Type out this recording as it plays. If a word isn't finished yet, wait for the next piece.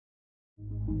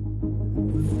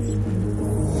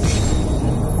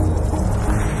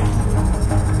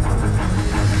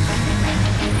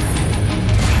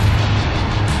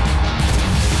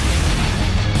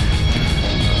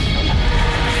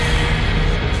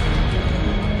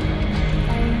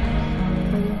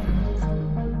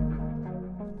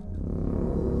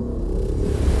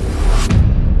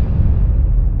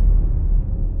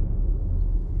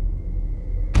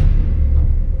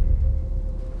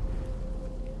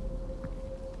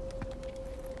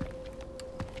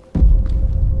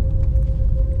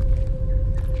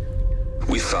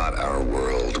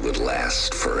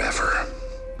last forever.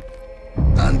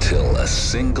 Until a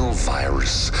single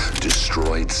virus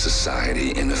destroyed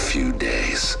society in a few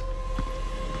days.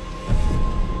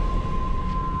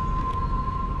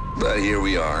 But here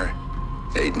we are,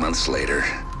 8 months later,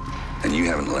 and you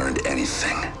haven't learned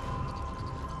anything.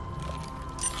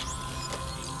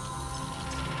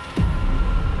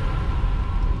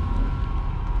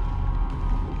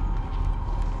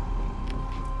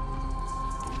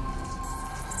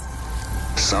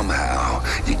 Somehow,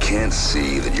 you can't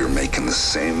see that you're making the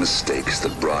same mistakes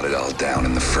that brought it all down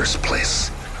in the first place.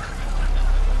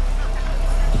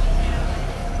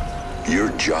 Your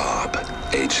job,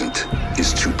 Agent,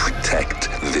 is to protect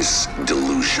this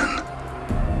delusion.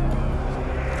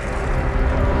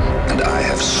 And I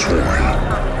have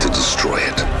sworn to destroy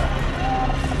it.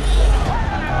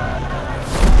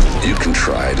 You can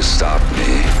try to stop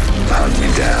me, hunt me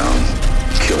down,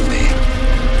 kill me.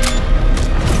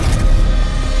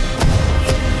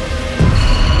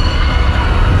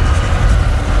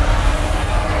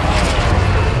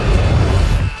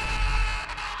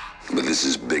 This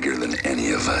is bigger than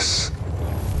any of us.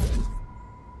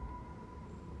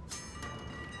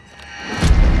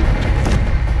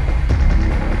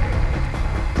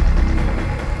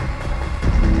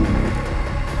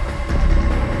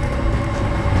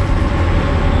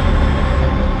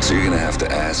 So you're gonna have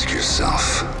to ask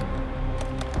yourself,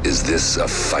 is this a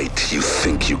fight you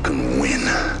think you can win?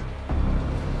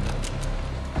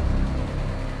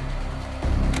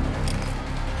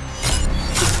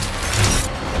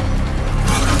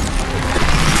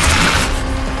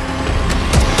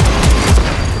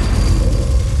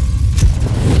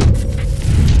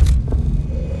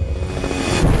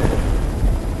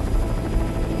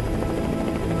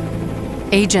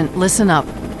 Agent, listen up.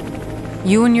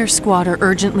 You and your squad are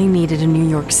urgently needed in New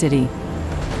York City.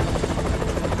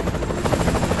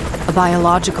 A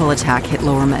biological attack hit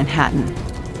Lower Manhattan.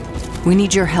 We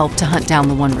need your help to hunt down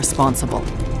the one responsible.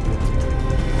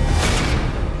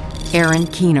 Aaron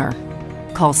Keener,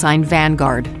 call sign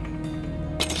Vanguard.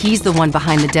 He's the one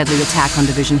behind the deadly attack on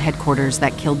Division headquarters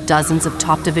that killed dozens of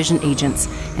top Division agents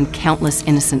and countless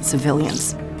innocent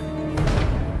civilians.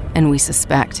 And we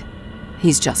suspect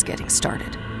he's just getting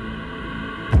started.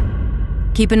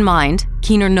 Keep in mind,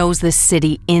 Keener knows this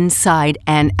city inside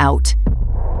and out.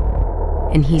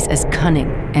 And he's as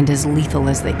cunning and as lethal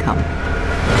as they come.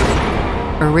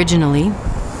 Originally,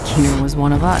 Keener was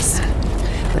one of us.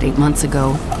 But 8 months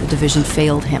ago, the Division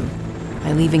failed him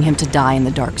by leaving him to die in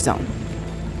the Dark Zone.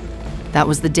 That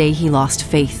was the day he lost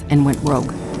faith and went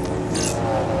rogue.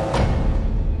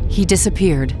 He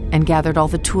disappeared and gathered all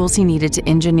the tools he needed to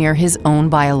engineer his own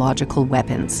biological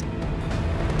weapons.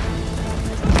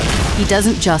 He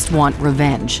doesn't just want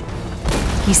revenge.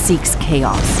 He seeks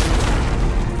chaos.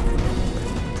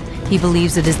 He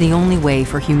believes it is the only way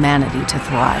for humanity to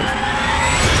thrive.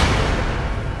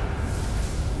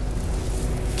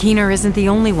 Keener isn't the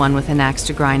only one with an axe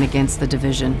to grind against the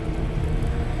Division.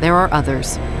 There are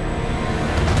others.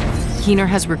 Keener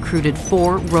has recruited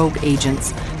 4 rogue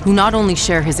agents who not only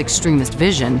share his extremist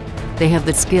vision, they have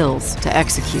the skills to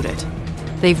execute it.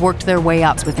 They've worked their way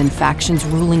up within factions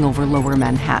ruling over Lower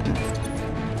Manhattan.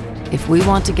 If we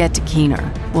want to get to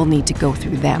Keener, we'll need to go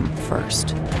through them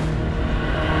first.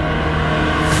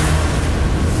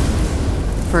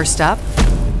 First up,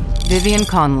 Vivian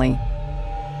Conley.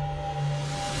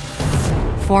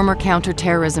 Former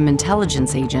counterterrorism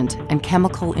intelligence agent and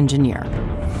chemical engineer.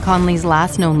 Conley's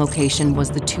last known location was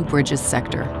the Two Bridges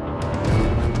sector.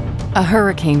 A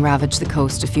hurricane ravaged the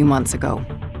coast a few months ago,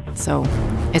 so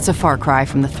it's a far cry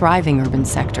from the thriving urban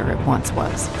sector it once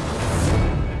was.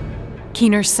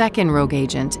 Keener's second rogue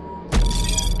agent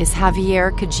is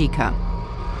Javier Kajika,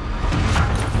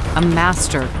 a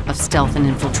master of stealth and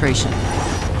infiltration.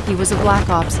 He was a Black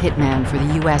Ops hitman for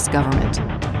the US government.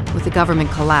 With the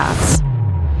government collapse,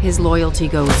 his loyalty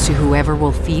goes to whoever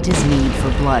will feed his need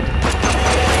for blood.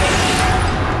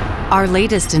 Our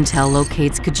latest intel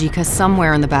locates Kajika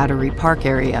somewhere in the Battery Park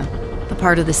area, the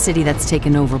part of the city that's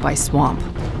taken over by swamp.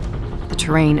 The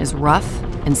terrain is rough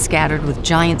and scattered with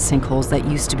giant sinkholes that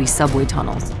used to be subway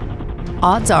tunnels.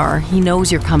 Odds are he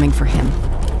knows you're coming for him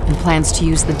and plans to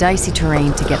use the dicey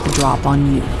terrain to get the drop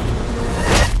on you.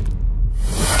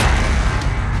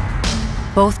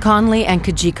 Both Conley and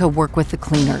Kajika work with the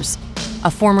Cleaners,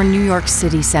 a former New York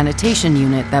City sanitation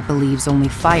unit that believes only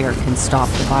fire can stop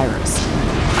the virus.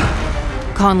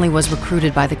 Conley was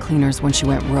recruited by the Cleaners when she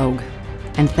went rogue,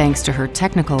 and thanks to her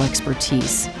technical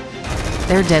expertise,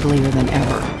 they're deadlier than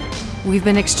ever. We've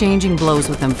been exchanging blows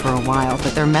with them for a while,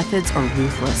 but their methods are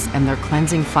ruthless and their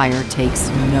cleansing fire takes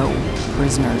no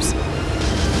prisoners.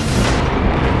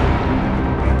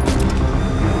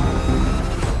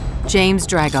 James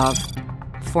Dragov,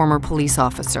 former police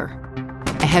officer,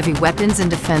 a heavy weapons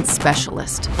and defense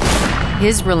specialist.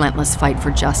 His relentless fight for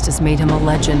justice made him a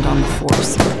legend on the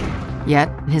force. Yet,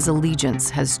 his allegiance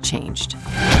has changed.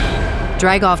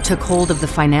 Dragov took hold of the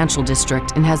financial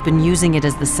district and has been using it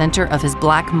as the center of his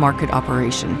black market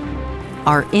operation.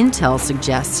 Our intel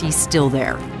suggests he's still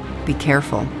there. Be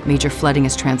careful, major flooding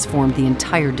has transformed the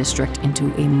entire district into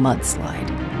a mudslide.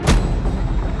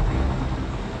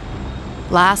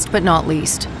 Last but not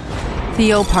least,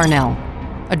 Theo Parnell,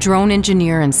 a drone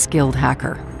engineer and skilled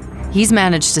hacker. He's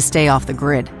managed to stay off the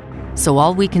grid, so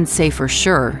all we can say for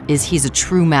sure is he's a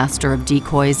true master of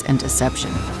decoys and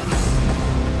deception.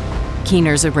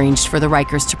 Keener's arranged for the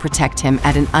Rikers to protect him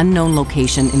at an unknown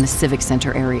location in the Civic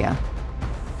Center area.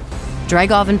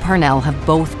 Dragov and Parnell have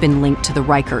both been linked to the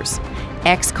Rikers,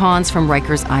 ex-cons from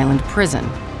Rikers Island prison.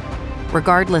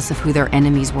 Regardless of who their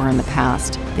enemies were in the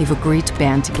past, they've agreed to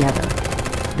band together.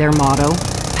 Their motto,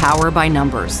 power by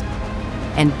numbers.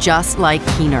 And just like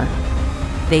Keener,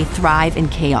 they thrive in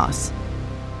chaos.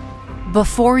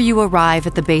 Before you arrive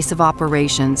at the base of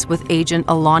operations with Agent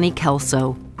Alani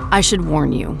Kelso, I should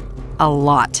warn you, a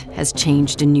lot has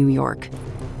changed in New York.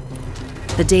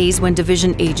 The days when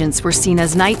Division agents were seen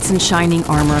as knights in shining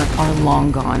armor are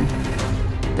long gone.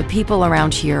 The people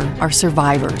around here are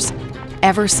survivors.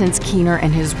 Ever since Keener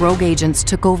and his rogue agents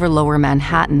took over Lower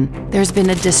Manhattan, there's been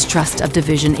a distrust of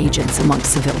Division agents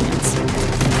amongst civilians.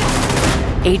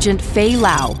 Agent Fei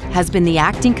Lau has been the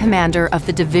acting commander of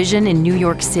the Division in New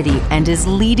York City and is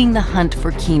leading the hunt for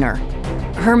Keener.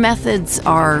 Her methods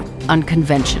are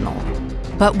unconventional,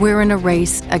 but we're in a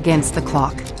race against the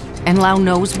clock, and Lau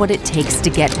knows what it takes to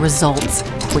get results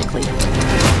quickly.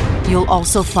 You'll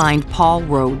also find Paul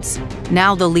Rhodes,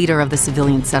 now the leader of the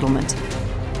civilian settlement.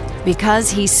 Because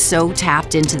he's so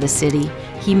tapped into the city,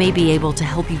 he may be able to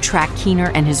help you track Keener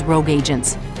and his rogue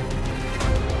agents.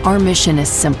 Our mission is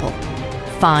simple: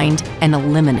 find and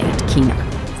eliminate Keener.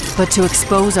 But to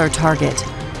expose our target,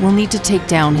 we'll need to take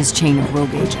down his chain of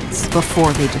rogue agents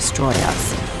before they destroy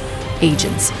us.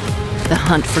 Agents, the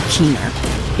hunt for Keener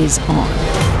is on.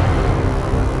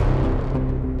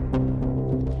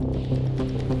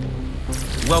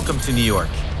 Welcome to New York.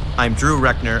 I'm Drew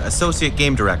Reckner, Associate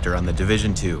Game Director on the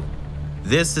Division 2.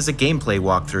 This is a gameplay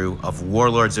walkthrough of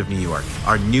Warlords of New York,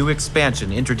 our new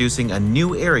expansion introducing a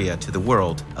new area to the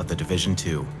world of the Division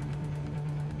 2.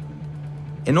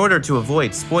 In order to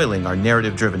avoid spoiling our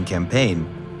narrative-driven campaign,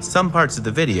 some parts of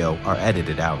the video are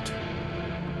edited out.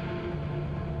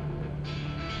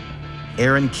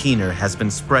 Aaron Keener has been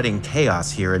spreading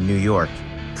chaos here in New York,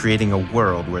 creating a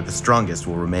world where the strongest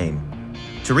will remain.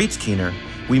 To reach Keener,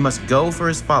 we must go for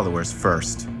his followers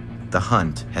first. The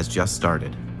hunt has just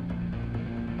started.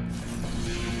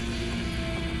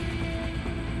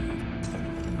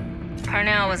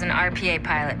 Parnell was an RPA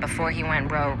pilot before he went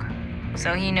rogue,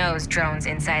 so he knows drones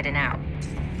inside and out.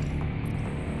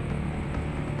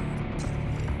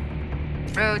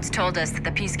 Rhodes told us that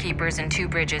the Peacekeepers in Two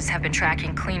Bridges have been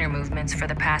tracking Cleaner movements for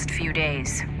the past few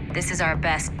days. This is our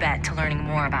best bet to learning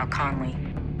more about Conley.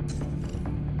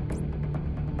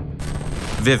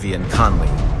 Vivian Conley,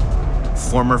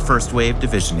 former First Wave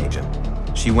Division agent.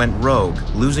 She went rogue,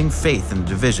 losing faith in the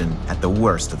Division at the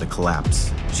worst of the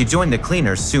collapse. She joined the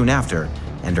Cleaners soon after,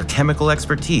 and her chemical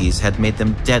expertise had made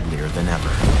them deadlier than ever.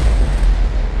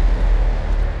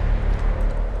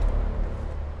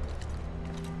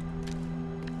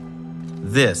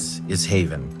 This is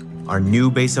Haven, our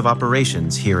new base of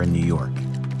operations here in New York.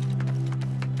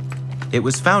 It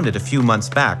was founded a few months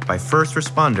back by first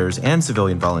responders and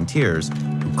civilian volunteers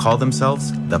who call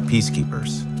themselves the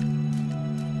Peacekeepers.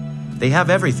 They have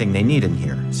everything they need in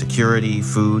here: security,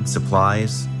 food,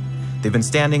 supplies. They've been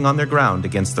standing on their ground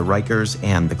against the Rikers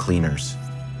and the Cleaners.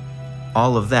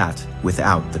 All of that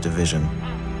without the Division.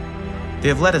 They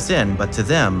have let us in, but to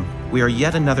them, we are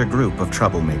yet another group of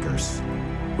troublemakers.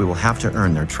 We will have to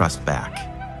earn their trust back.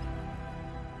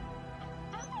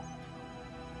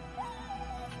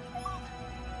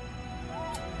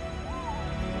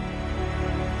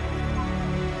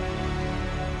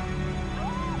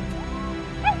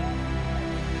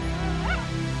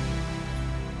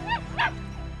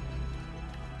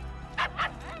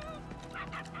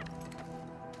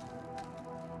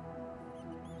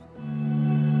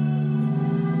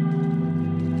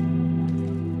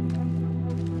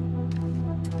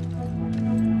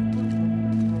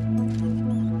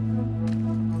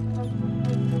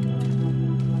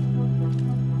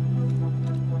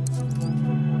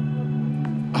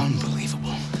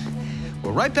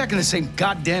 Right back in the same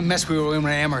goddamn mess we were in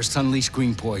when Amherst unleashed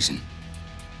green poison.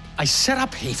 I set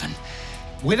up Haven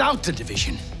without the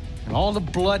Division, and all the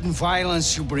blood and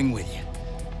violence you bring with you.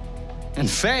 And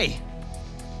Faye,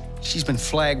 she's been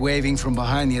flag-waving from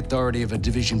behind the authority of a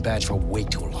division badge for way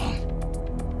too long.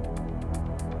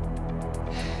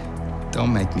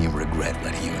 Don't make me regret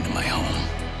letting you into my home.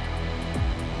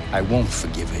 I won't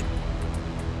forgive it.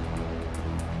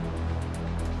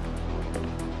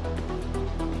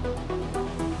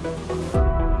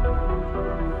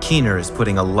 Keener is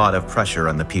putting a lot of pressure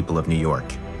on the people of New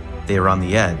York. They are on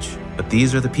the edge, but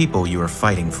these are the people you are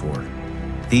fighting for.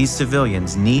 These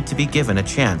civilians need to be given a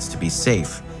chance to be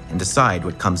safe and decide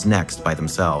what comes next by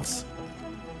themselves.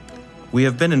 We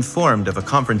have been informed of a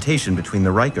confrontation between the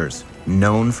Rikers,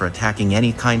 known for attacking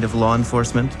any kind of law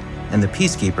enforcement, and the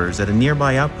peacekeepers at a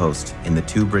nearby outpost in the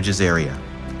Two Bridges area.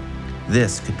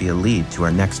 This could be a lead to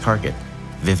our next target,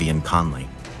 Vivian Conley.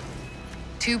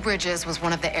 Two Bridges was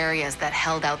one of the areas that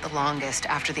held out the longest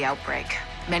after the outbreak.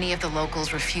 Many of the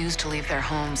locals refused to leave their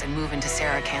homes and move into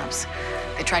Sarah camps.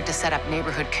 They tried to set up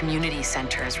neighborhood community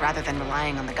centers rather than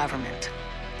relying on the government.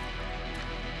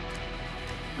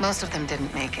 Most of them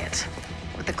didn't make it.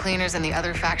 With the cleaners and the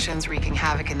other factions wreaking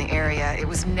havoc in the area, it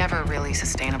was never really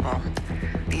sustainable.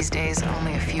 These days,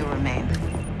 only a few remain.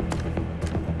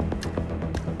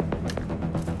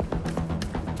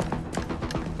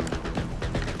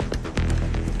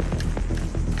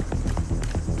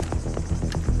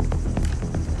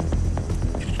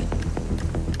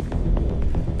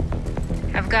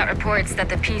 I've got reports that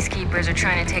the peacekeepers are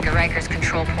trying to take a Rikers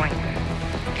control point.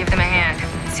 Give them a hand.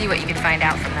 See what you can find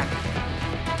out from them.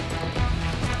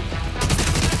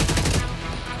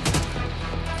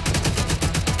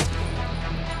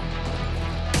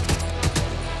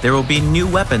 There will be new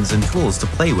weapons and tools to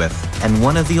play with, and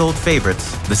one of the old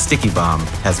favorites, the sticky bomb,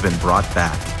 has been brought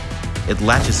back. It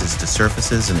latches to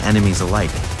surfaces and enemies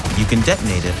alike. You can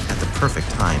detonate it at the perfect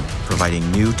time, providing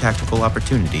new tactical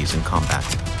opportunities in combat.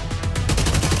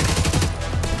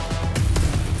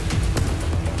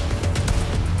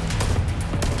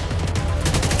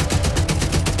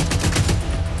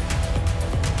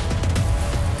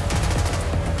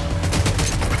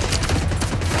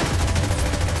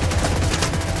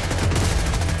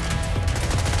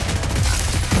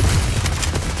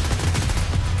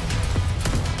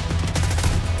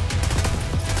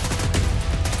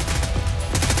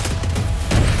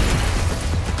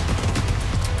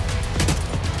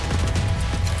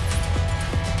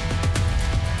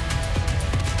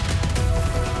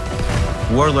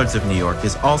 Warlords of New York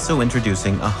is also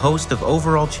introducing a host of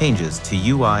overall changes to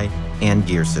UI and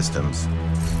gear systems.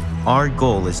 Our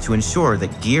goal is to ensure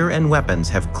that gear and weapons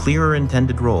have clearer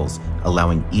intended roles,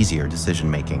 allowing easier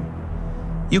decision-making.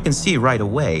 You can see right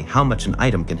away how much an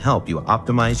item can help you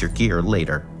optimize your gear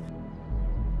later.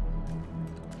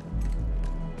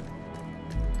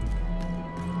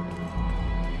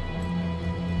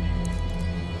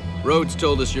 Rhodes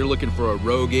told us you're looking for a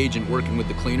rogue agent working with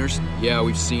the cleaners. Yeah,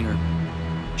 we've seen her.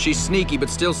 She's sneaky, but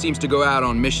still seems to go out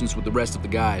on missions with the rest of the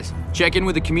guys. Check in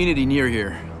with the community near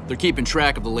here. They're keeping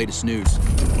track of the latest news.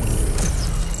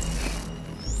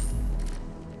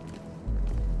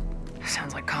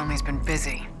 Sounds like Conley's been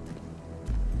busy.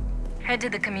 Head to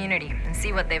the community and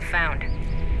see what they've found.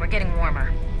 We're getting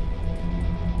warmer.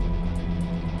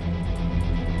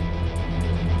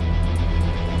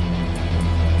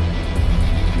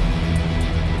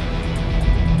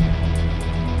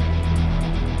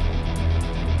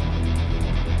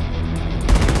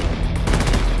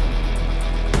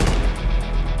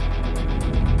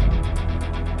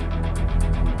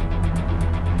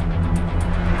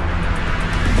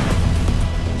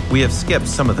 We have skipped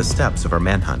some of the steps of our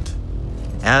manhunt.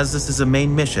 As this is a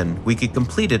main mission, we could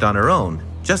complete it on our own,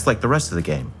 just like the rest of the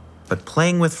game. But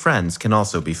playing with friends can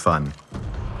also be fun.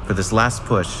 For this last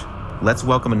push, let's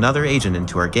welcome another agent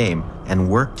into our game and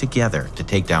work together to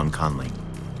take down Conley.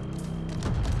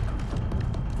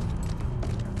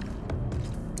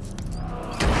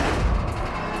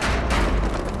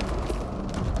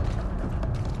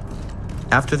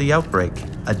 After the outbreak,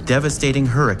 a devastating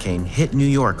hurricane hit New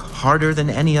York harder than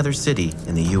any other city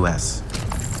in the US.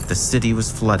 The city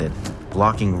was flooded,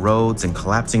 blocking roads and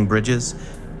collapsing bridges,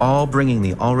 all bringing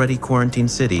the already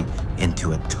quarantined city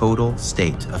into a total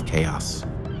state of chaos.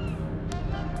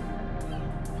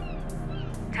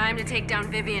 Time to take down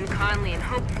Vivian Conley and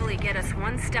hopefully get us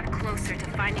one step closer to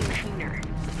finding Keener.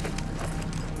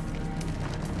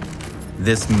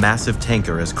 This massive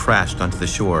tanker has crashed onto the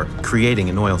shore, creating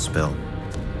an oil spill.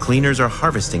 Cleaners are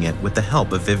harvesting it with the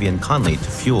help of Vivian Conley to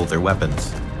fuel their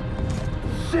weapons.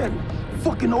 Shit!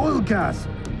 Fucking oil gas!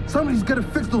 Somebody's gotta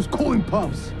fix those cooling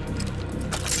pumps!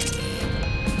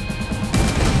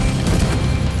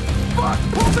 Fuck!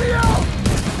 Pull me out!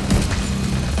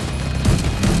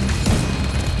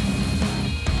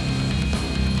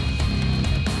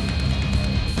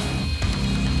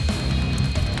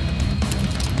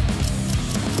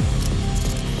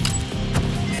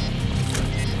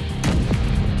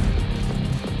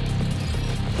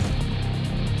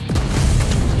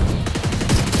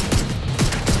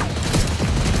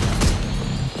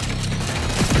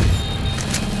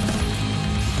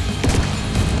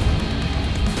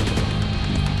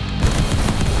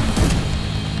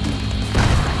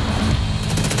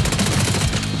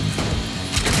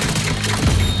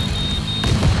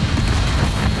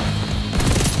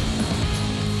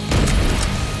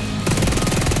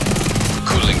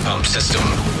 system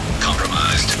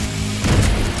compromised.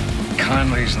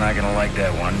 Conley's not gonna like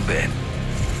that one bit.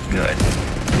 Good.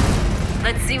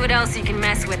 Let's see what else you can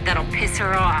mess with that'll piss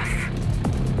her off.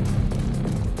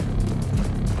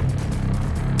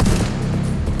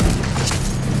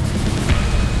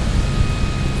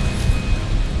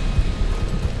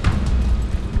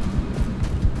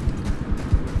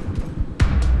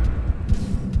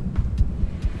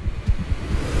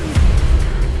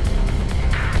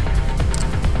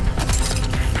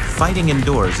 Fighting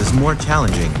indoors is more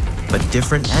challenging, but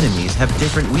different enemies have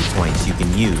different weak points you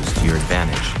can use to your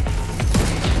advantage.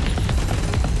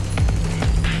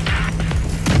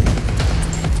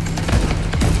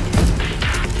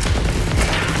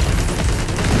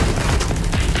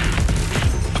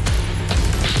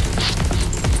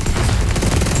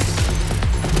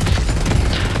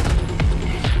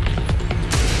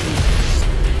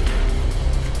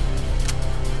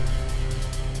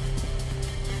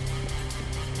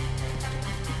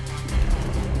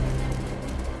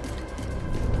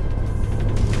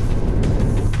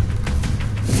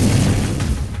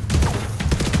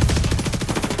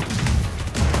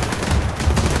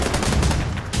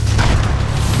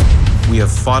 We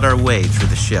have fought our way through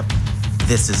the ship.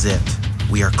 This is it.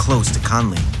 We are close to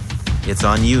Conley. It's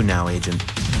on you now, Agent.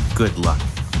 Good luck.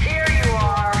 Here you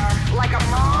are, like a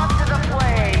moth to the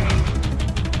flame.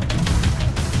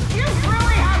 You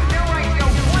really have no idea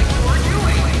what you're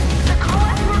doing. The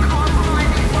cause we're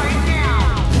compromising right now.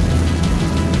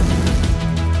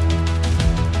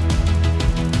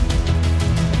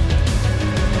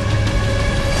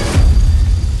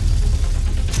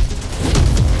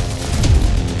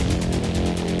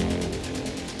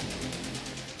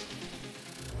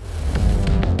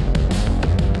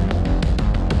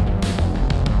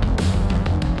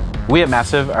 We at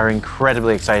Massive are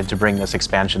incredibly excited to bring this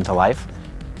expansion to life.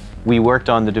 We worked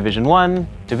on the Division 1,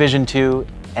 Division 2,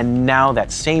 and now that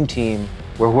same team,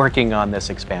 we're working on this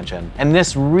expansion. And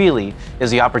this really is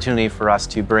the opportunity for us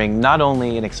to bring not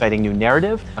only an exciting new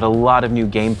narrative, but a lot of new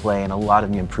gameplay and a lot of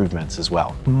new improvements as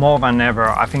well. More than ever,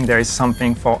 I think there is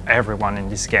something for everyone in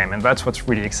this game, and that's what's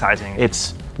really exciting.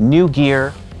 It's new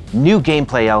gear, new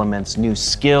gameplay elements, new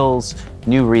skills,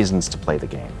 new reasons to play the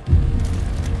game.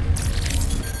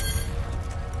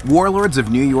 Warlords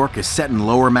of New York is set in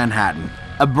Lower Manhattan,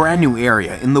 a brand new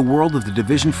area in the world of the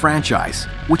Division franchise,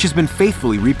 which has been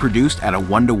faithfully reproduced at a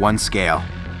 1-to-1 scale.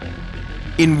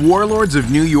 In Warlords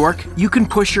of New York, you can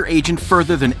push your agent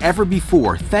further than ever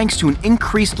before thanks to an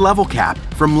increased level cap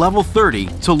from level 30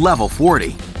 to level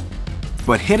 40.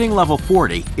 But hitting level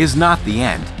 40 is not the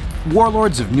end.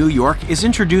 Warlords of New York is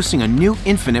introducing a new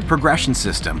infinite progression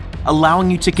system, allowing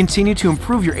you to continue to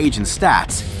improve your agent's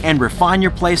stats and refine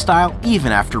your playstyle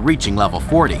even after reaching level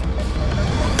 40.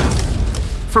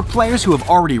 For players who have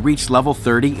already reached level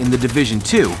 30 in the Division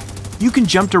 2, you can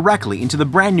jump directly into the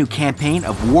brand new campaign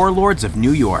of Warlords of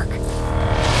New York.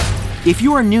 If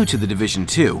you are new to the Division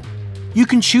 2, you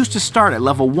can choose to start at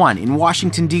level 1 in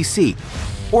Washington, D.C.,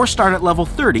 or start at level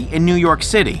 30 in New York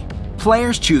City.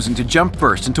 Players choosing to jump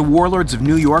first into Warlords of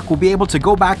New York will be able to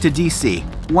go back to DC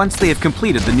once they have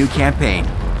completed the new campaign.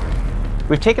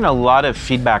 We've taken a lot of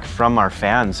feedback from our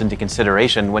fans into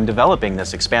consideration when developing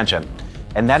this expansion,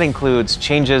 and that includes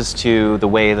changes to the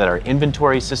way that our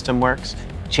inventory system works,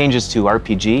 changes to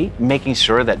RPG, making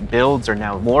sure that builds are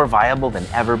now more viable than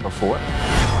ever before.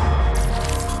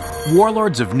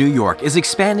 Warlords of New York is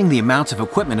expanding the amount of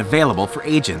equipment available for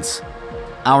agents.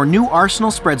 Our new arsenal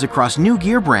spreads across new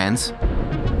gear brands,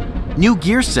 new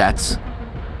gear sets,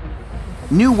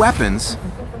 new weapons,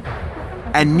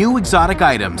 and new exotic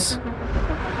items.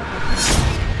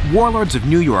 Warlords of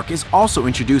New York is also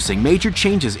introducing major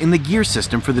changes in the gear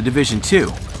system for the Division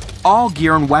 2. All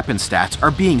gear and weapon stats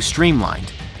are being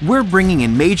streamlined. We're bringing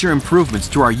in major improvements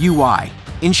to our UI,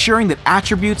 ensuring that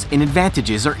attributes and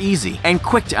advantages are easy and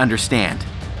quick to understand.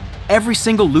 Every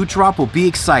single loot drop will be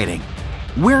exciting.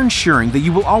 We're ensuring that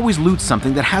you will always loot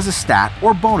something that has a stat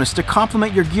or bonus to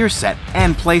complement your gear set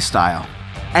and playstyle.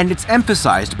 And it's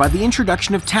emphasized by the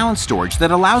introduction of talent storage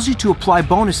that allows you to apply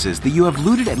bonuses that you have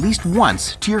looted at least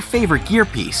once to your favorite gear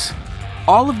piece.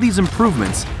 All of these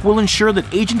improvements will ensure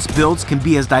that agents' builds can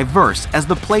be as diverse as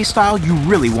the playstyle you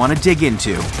really want to dig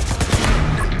into.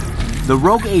 The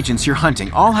rogue agents you're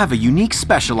hunting all have a unique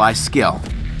specialized skill.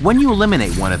 When you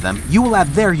eliminate one of them, you will add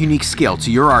their unique skill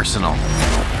to your arsenal.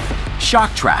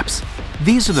 Shock traps.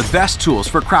 These are the best tools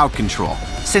for crowd control,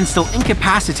 since they'll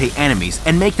incapacitate enemies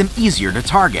and make them easier to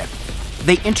target.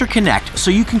 They interconnect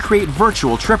so you can create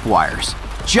virtual tripwires.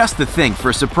 Just the thing for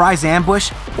a surprise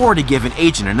ambush or to give an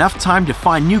agent enough time to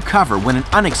find new cover when an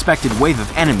unexpected wave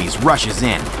of enemies rushes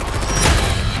in.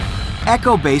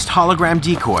 echo-based hologram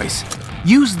decoys.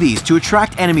 Use these to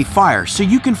attract enemy fire so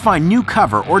you can find new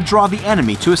cover or draw the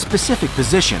enemy to a specific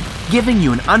position, giving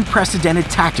you an unprecedented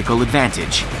tactical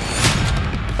advantage.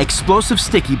 Explosive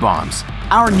sticky bombs,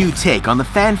 our new take on the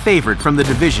fan favorite from the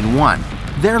Division 1.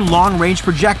 They're long-range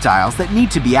projectiles that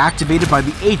need to be activated by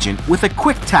the agent with a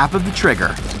quick tap of the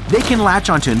trigger. They can latch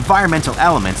onto environmental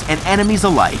elements and enemies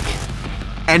alike.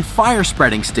 And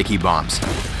fire-spreading sticky bombs,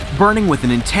 burning with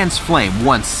an intense flame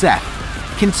once set,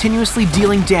 continuously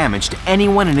dealing damage to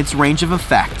anyone in its range of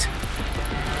effect.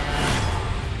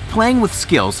 Playing with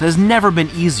skills has never been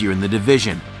easier in the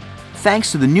Division.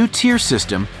 Thanks to the new tier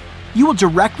system, you will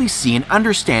directly see and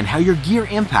understand how your gear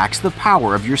impacts the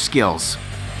power of your skills.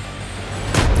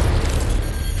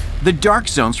 The Dark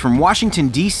Zones from Washington,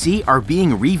 D.C. are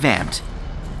being revamped.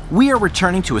 We are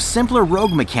returning to a simpler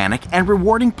rogue mechanic and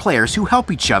rewarding players who help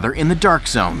each other in the Dark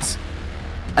Zones.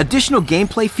 Additional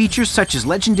gameplay features such as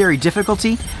legendary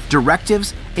difficulty,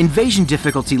 directives, invasion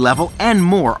difficulty level, and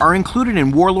more are included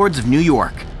in Warlords of New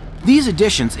York. These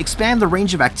additions expand the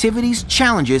range of activities,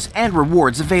 challenges, and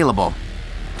rewards available.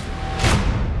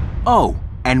 Oh,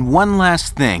 and one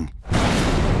last thing.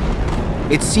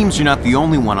 It seems you're not the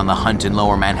only one on the hunt in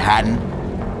Lower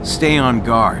Manhattan. Stay on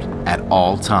guard at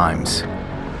all times.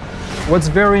 What's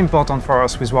very important for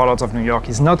us with Warlords of New York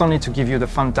is not only to give you the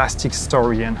fantastic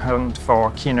story and hunt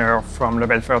for Keener from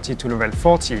level 30 to level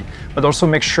 40, but also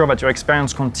make sure that your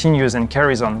experience continues and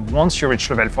carries on once you reach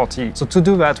level 40. So to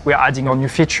do that, we're adding a new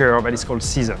feature that is called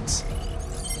Seasons.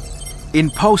 In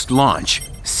post-launch,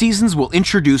 Seasons will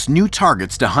introduce new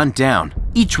targets to hunt down,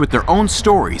 each with their own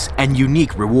stories and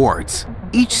unique rewards.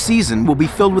 Each season will be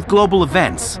filled with global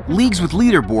events, leagues with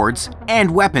leaderboards,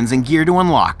 and weapons and gear to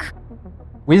unlock.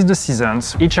 With the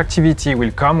seasons, each activity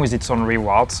will come with its own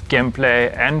rewards,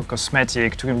 gameplay and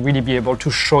cosmetic to really be able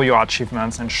to show your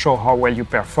achievements and show how well you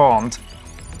performed.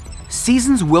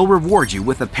 Seasons will reward you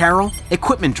with apparel,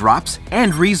 equipment drops,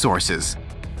 and resources.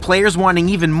 Players wanting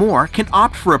even more can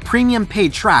opt for a premium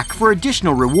paid track for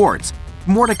additional rewards.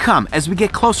 More to come as we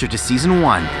get closer to Season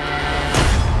 1.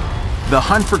 The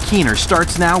hunt for Keener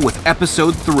starts now with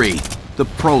Episode 3, the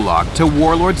prologue to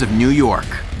Warlords of New York.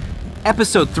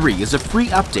 Episode 3 is a free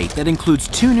update that includes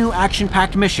 2 new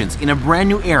action-packed missions in a brand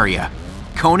new area,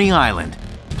 Coney Island,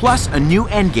 plus a new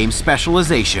endgame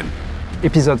specialization.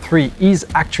 Episode 3 is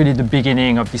actually the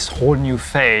beginning of this whole new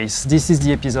phase. This is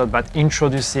the episode that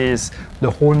introduces the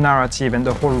whole narrative and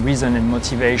the whole reason and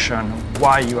motivation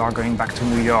why you are going back to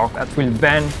New York that will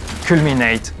then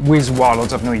culminate with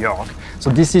Warlords of New York. So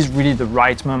this is really the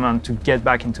right moment to get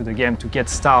back into the game, to get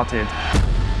started.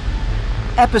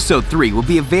 Episode 3 will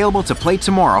be available to play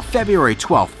tomorrow, February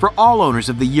 12th, for all owners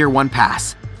of the Year 1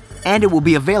 Pass. And it will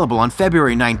be available on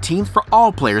February 19th for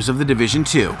all players of the Division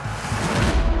 2.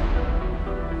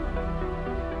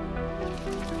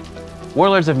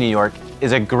 Warlords of New York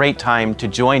is a great time to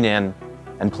join in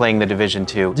and playing the Division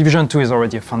 2. Division 2 is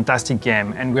already a fantastic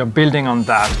game, and we're building on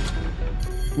that.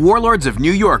 Warlords of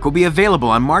New York will be available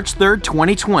on March 3rd,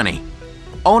 2020.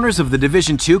 Owners of the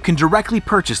Division 2 can directly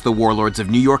purchase the Warlords of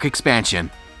New York expansion.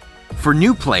 For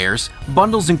new players,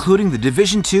 bundles including the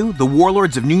Division 2, the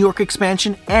Warlords of New York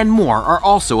expansion, and more are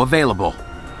also available.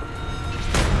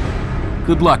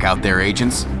 Good luck out there,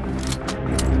 agents.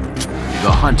 The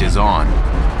hunt is on.